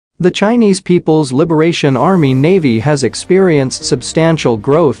The Chinese People's Liberation Army Navy has experienced substantial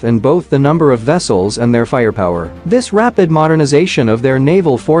growth in both the number of vessels and their firepower. This rapid modernization of their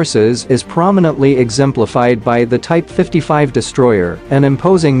naval forces is prominently exemplified by the Type 55 destroyer, an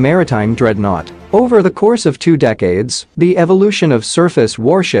imposing maritime dreadnought. Over the course of 2 decades, the evolution of surface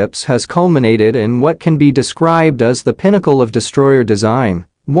warships has culminated in what can be described as the pinnacle of destroyer design,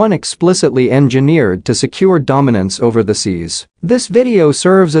 one explicitly engineered to secure dominance over the seas. This video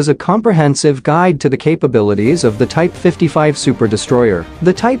serves as a comprehensive guide to the capabilities of the Type 55 superdestroyer.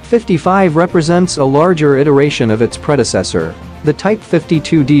 The Type 55 represents a larger iteration of its predecessor, the Type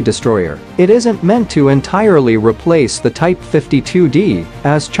 52D destroyer. It isn't meant to entirely replace the Type 52D,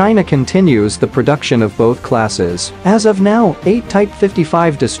 as China continues the production of both classes. As of now, 8 Type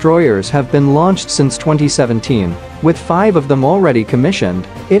 55 destroyers have been launched since 2017, with 5 of them already commissioned.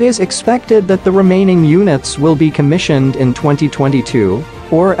 It is expected that the remaining units will be commissioned in 2022,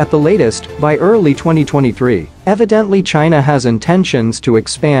 or at the latest, by early 2023. Evidently, China has intentions to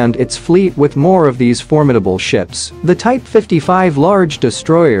expand its fleet with more of these formidable ships. The Type 55 large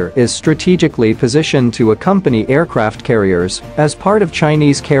destroyer is strategically positioned to accompany aircraft carriers as part of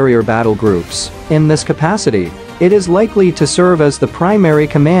Chinese carrier battle groups. In this capacity, it is likely to serve as the primary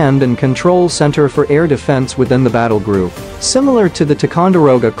command and control center for air defense within the battle group. Similar to the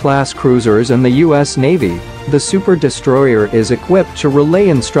Ticonderoga-class cruisers in the U.S. Navy, the super destroyer is equipped to relay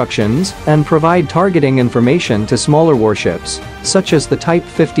instructions and provide targeting information to smaller warships, such as the Type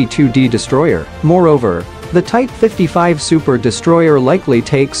 52D destroyer. Moreover, the Type 55 super destroyer likely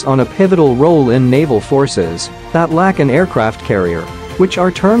takes on a pivotal role in naval forces that lack an aircraft carrier, which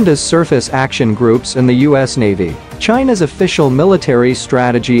are termed as surface action groups in the U.S. Navy. China's official military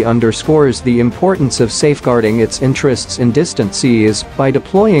strategy underscores the importance of safeguarding its interests in distant seas by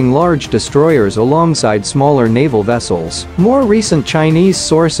deploying large destroyers alongside smaller naval vessels. More recent Chinese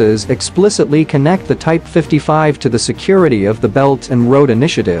sources explicitly connect the Type 55 to the security of the Belt and Road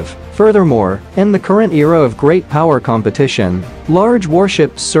Initiative. Furthermore, in the current era of great power competition, large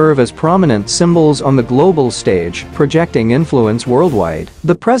warships serve as prominent symbols on the global stage, projecting influence worldwide.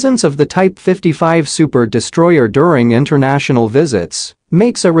 The presence of the Type 55 super destroyer during international visits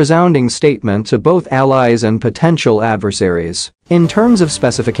makes a resounding statement to both allies and potential adversaries. In terms of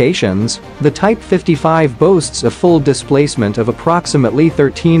specifications, the Type 55 boasts a full displacement of approximately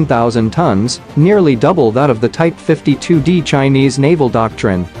 13,000 tons, nearly double that of the Type 52D. Chinese naval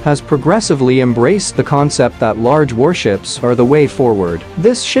doctrine has progressively embraced the concept that large warships are the way forward.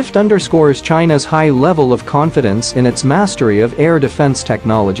 This shift underscores China's high level of confidence in its mastery of air defense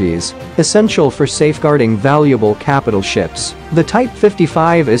technologies, essential for safeguarding valuable capital ships. The Type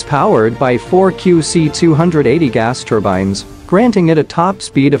 55 is powered by 4 QC-280 gas turbines, granting it a top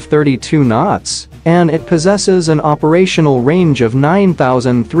speed of 32 knots, and it possesses an operational range of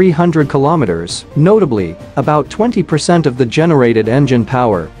 9,300 kilometers. Notably, about 20% of the generated engine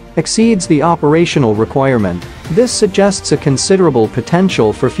power exceeds the operational requirement. This suggests a considerable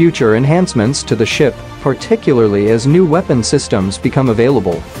potential for future enhancements to the ship, particularly as new weapon systems become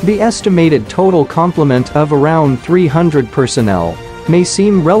available. The estimated total complement of around 300 personnel may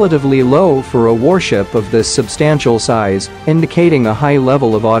seem relatively low for a warship of this substantial size, indicating a high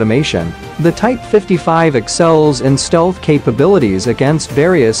level of automation. The Type 55 excels in stealth capabilities against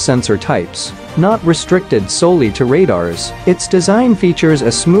various sensor types, not restricted solely to radars. Its design features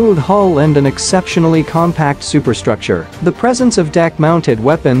a smooth hull and an exceptionally compact superstructure. The presence of deck-mounted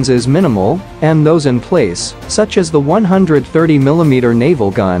weapons is minimal, and those in place, such as the 130mm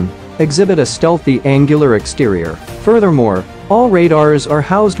naval gun, exhibit a stealthy angular exterior. Furthermore, all radars are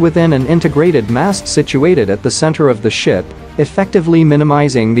housed within an integrated mast situated at the center of the ship, effectively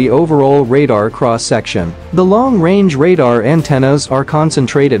minimizing the overall radar cross-section. The long-range radar antennas are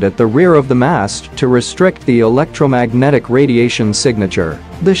concentrated at the rear of the mast to restrict the electromagnetic radiation signature.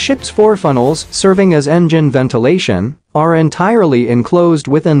 The ship's 4 funnels, serving as engine ventilation, are entirely enclosed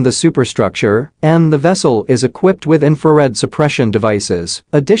within the superstructure, and the vessel is equipped with infrared suppression devices.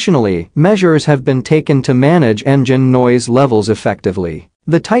 Additionally, measures have been taken to manage engine noise levels effectively.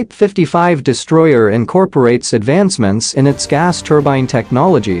 The Type 55 destroyer incorporates advancements in its gas turbine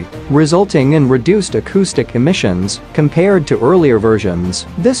technology, resulting in reduced acoustic emissions compared to earlier versions.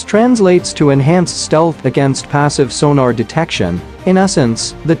 This translates to enhanced stealth against passive sonar detection. In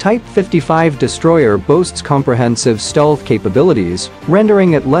essence, the Type 55 destroyer boasts comprehensive stealth capabilities,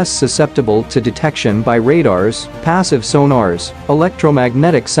 rendering it less susceptible to detection by radars, passive sonars,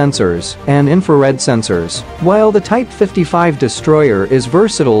 electromagnetic sensors, and infrared sensors. While the Type 55 destroyer is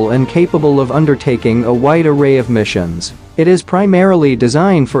versatile and capable of undertaking a wide array of missions, It is primarily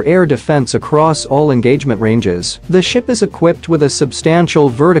designed for air defense across all engagement ranges. The ship is equipped with a substantial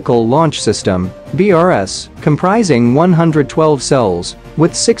vertical launch system, VRS, comprising 112 cells,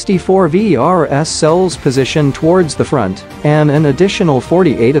 with 64 VRS cells positioned towards the front, and an additional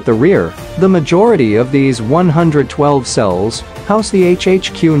 48 at the rear. The majority of these 112 cells house the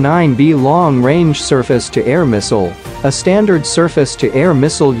HHQ-9B long-range surface-to-air missile, a standard surface-to-air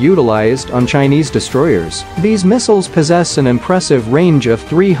missile utilized on Chinese destroyers. These missiles possess an impressive range of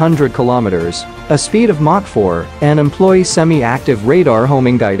 300 kilometers, a speed of Mach 4, and employ semi-active radar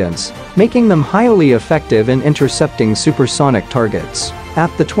homing guidance, making them highly effective in intercepting supersonic targets.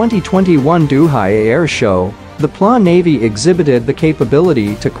 At the 2021 Zhuhai Air Show, the PLA Navy exhibited the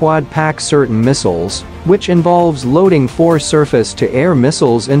capability to quad-pack certain missiles, which involves loading 4 surface-to-air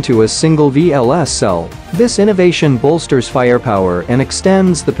missiles into a single VLS cell. This innovation bolsters firepower and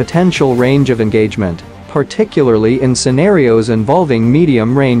extends the potential range of engagement, particularly in scenarios involving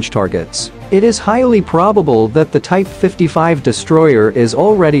medium-range targets. It is highly probable that the Type 55 destroyer is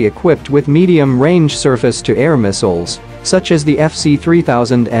already equipped with medium-range surface-to-air missiles, such as the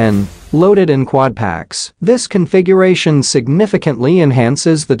FC-3000N, loaded in quad packs. This configuration significantly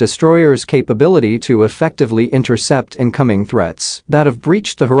enhances the destroyer's capability to effectively intercept incoming threats that have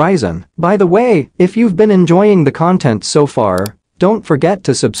breached the horizon. By the way, if you've been enjoying the content so far, don't forget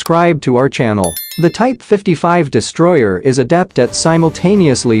to subscribe to our channel. The Type 55 destroyer is adept at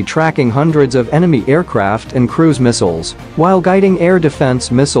simultaneously tracking hundreds of enemy aircraft and cruise missiles, while guiding air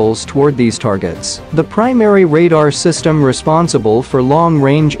defense missiles toward these targets. The primary radar system responsible for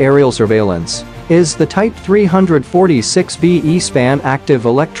long-range aerial surveillance is the Type 346B E-span active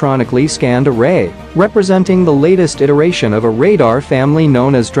electronically scanned array, representing the latest iteration of a radar family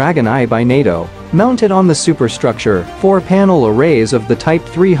known as Dragon Eye by NATO. Mounted on the superstructure, 4 panel arrays of the Type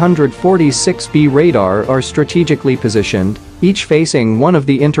 346B radar are strategically positioned, each facing one of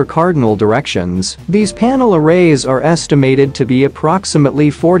the intercardinal directions. These panel arrays are estimated to be approximately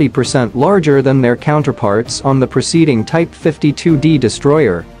 40% larger than their counterparts on the preceding Type 52D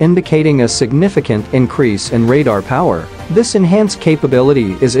destroyer, indicating a significant increase in radar power. This enhanced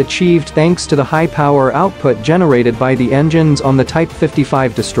capability is achieved thanks to the high power output generated by the engines on the Type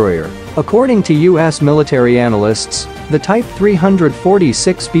 55 destroyer. According to U.S. military analysts, the Type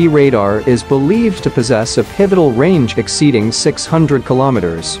 346B radar is believed to possess a pivotal range exceeding 600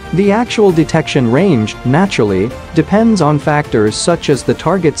 kilometers. The actual detection range, naturally, depends on factors such as the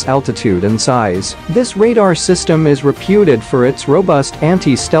target's altitude and size. This radar system is reputed for its robust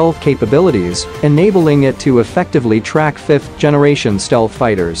anti-stealth capabilities, enabling it to effectively track 5th-generation stealth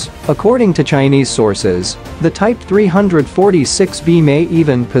fighters. According to Chinese sources, the Type 346B may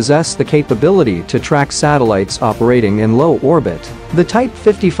even possess the capability to track satellites operating in low orbit. The Type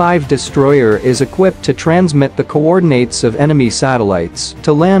 55 destroyer is equipped to transmit the coordinates of enemy satellites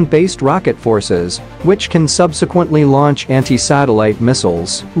to land-based rocket forces, which can subsequently launch anti-satellite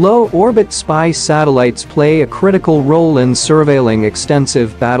missiles. Low-orbit spy satellites play a critical role in surveilling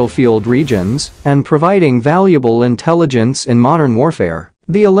extensive battlefield regions and providing valuable intelligence in modern warfare.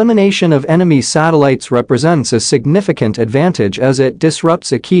 The elimination of enemy satellites represents a significant advantage as it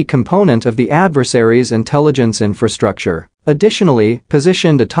disrupts a key component of the adversary's intelligence infrastructure. Additionally,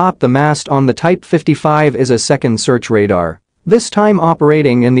 positioned atop the mast on the Type 55 is a second search radar, this time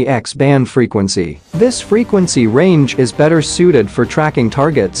operating in the X-band frequency. This frequency range is better suited for tracking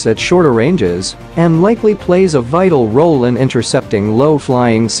targets at shorter ranges and likely plays a vital role in intercepting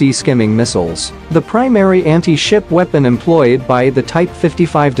low-flying sea-skimming missiles. The primary anti-ship weapon employed by the Type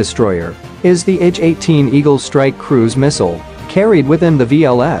 55 destroyer is the IJ-18 Eagle Strike cruise missile, carried within the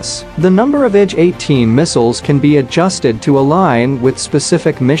VLS. The number of IJ-18 missiles can be adjusted to align with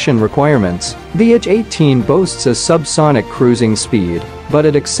specific mission requirements. The IJ-18 boasts a subsonic cruising speed, but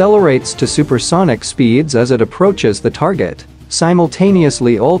it accelerates to supersonic speeds as it approaches the target,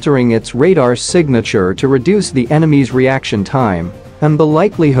 simultaneously altering its radar signature to reduce the enemy's reaction time and the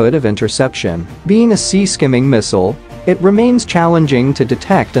likelihood of interception. Being a sea-skimming missile, it remains challenging to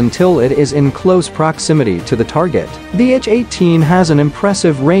detect until it is in close proximity to the target. The IJ-18 has an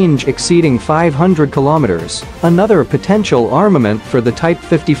impressive range exceeding 500 kilometers. Another potential armament for the Type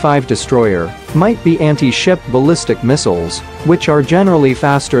 55 destroyer might be anti-ship ballistic missiles, which are generally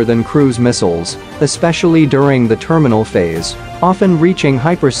faster than cruise missiles, especially during the terminal phase, often reaching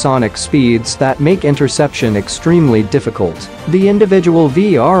hypersonic speeds that make interception extremely difficult. The individual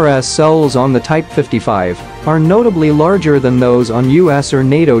VRS cells on the Type 55 are notably larger than those on US or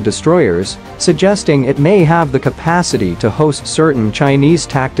NATO destroyers, suggesting it may have the capacity to host certain Chinese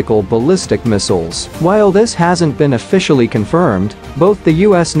tactical ballistic missiles. While this hasn't been officially confirmed, both the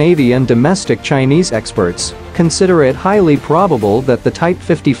US Navy and domestic like Chinese experts consider it highly probable that the Type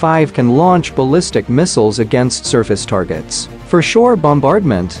 55 can launch ballistic missiles against surface targets. For shore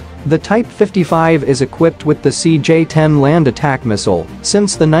bombardment, the Type 55 is equipped with the CJ-10 land attack missile.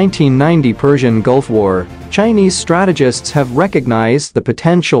 Since the 1990 Persian Gulf War, Chinese strategists have recognized the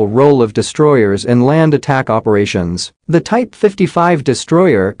potential role of destroyers in land attack operations. The Type 55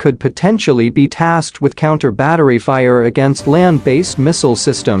 destroyer could potentially be tasked with counter-battery fire against land-based missile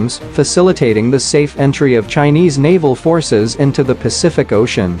systems, facilitating the safe entry of Chinese naval forces into the Pacific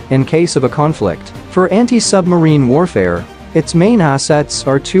Ocean in case of a conflict. For anti-submarine warfare, its main assets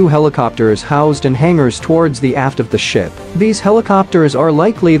are 2 helicopters housed in hangars towards the aft of the ship. These helicopters are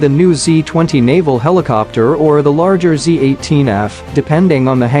likely the new Z-20 naval helicopter or the larger Z-18F, depending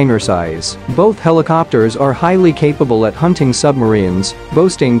on the hangar size. Both helicopters are highly capable at hunting submarines,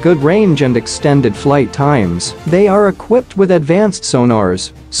 boasting good range and extended flight times. They are equipped with advanced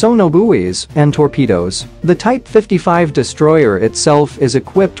sonars, sonobuoys, and torpedoes. The Type 55 destroyer itself is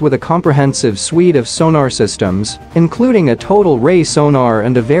equipped with a comprehensive suite of sonar systems, including a total ray sonar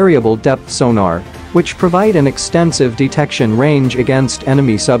and a variable depth sonar, which provide an extensive detection range against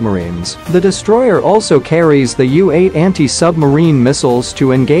enemy submarines. The destroyer also carries the U-8 anti-submarine missiles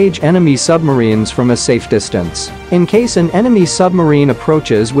to engage enemy submarines from a safe distance. In case an enemy submarine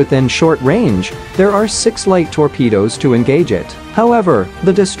approaches within short range, there are 6 light torpedoes to engage it. However,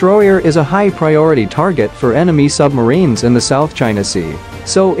 the destroyer is a high-priority target for enemy submarines in the South China Sea,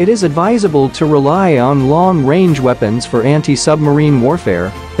 so it is advisable to rely on long-range weapons for anti-submarine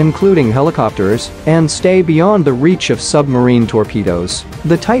warfare, including helicopters, and stay beyond the reach of submarine torpedoes.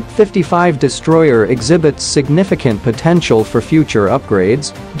 The Type 55 destroyer exhibits significant potential for future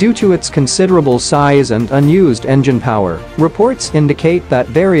upgrades due to its considerable size and unused engine power. Reports indicate that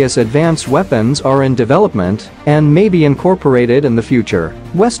various advanced weapons are in development and may be incorporated in the future.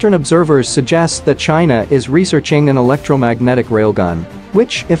 Western observers suggest that China is researching an electromagnetic railgun,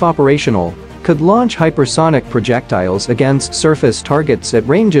 which, if operational, could launch hypersonic projectiles against surface targets at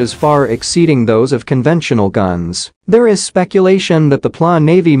ranges far exceeding those of conventional guns. There is speculation that the PLA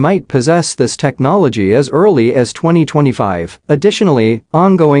Navy might possess this technology as early as 2025. Additionally,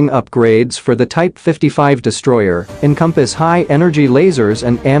 ongoing upgrades for the Type 55 destroyer encompass high-energy lasers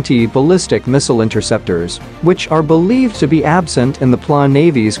and anti-ballistic missile interceptors, which are believed to be absent in the PLA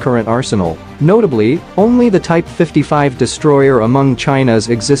Navy's current arsenal. Notably, only the Type 55 destroyer among China's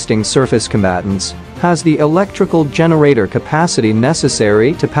existing surface combatants has the electrical generator capacity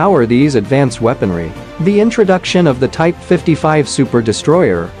necessary to power these advanced weaponry. The introduction of the Type 55 super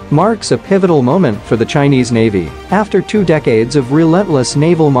destroyer marks a pivotal moment for the Chinese Navy. After 2 decades of relentless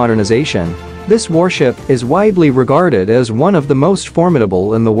naval modernization, this warship is widely regarded as one of the most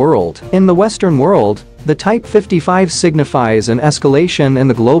formidable in the world. In the Western world, the Type 55 signifies an escalation in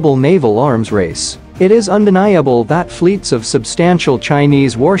the global naval arms race. It is undeniable that fleets of substantial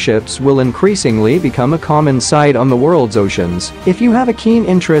Chinese warships will increasingly become a common sight on the world's oceans. If you have a keen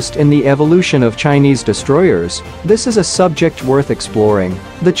interest in the evolution of Chinese destroyers, this is a subject worth exploring.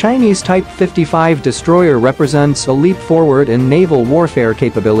 The Chinese Type 55 destroyer represents a leap forward in naval warfare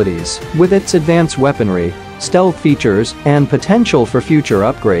capabilities. With its advanced weaponry, stealth features, and potential for future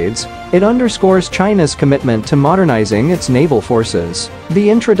upgrades, it underscores China's commitment to modernizing its naval forces. The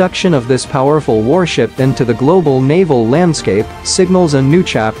introduction of this powerful warship into the global naval landscape signals a new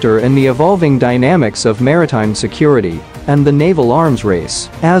chapter in the evolving dynamics of maritime security and the naval arms race.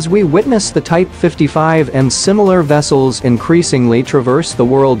 As we witness the Type 55 and similar vessels increasingly traverse the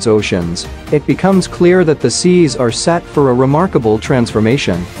world's oceans, it becomes clear that the seas are set for a remarkable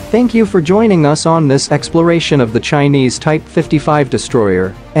transformation. Thank you for joining us on this exploration of the Chinese Type 55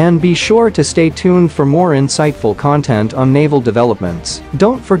 destroyer, and be sure to stay tuned for more insightful content on naval developments.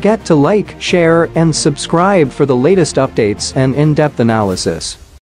 Don't forget to like, share, and subscribe for the latest updates and in-depth analysis.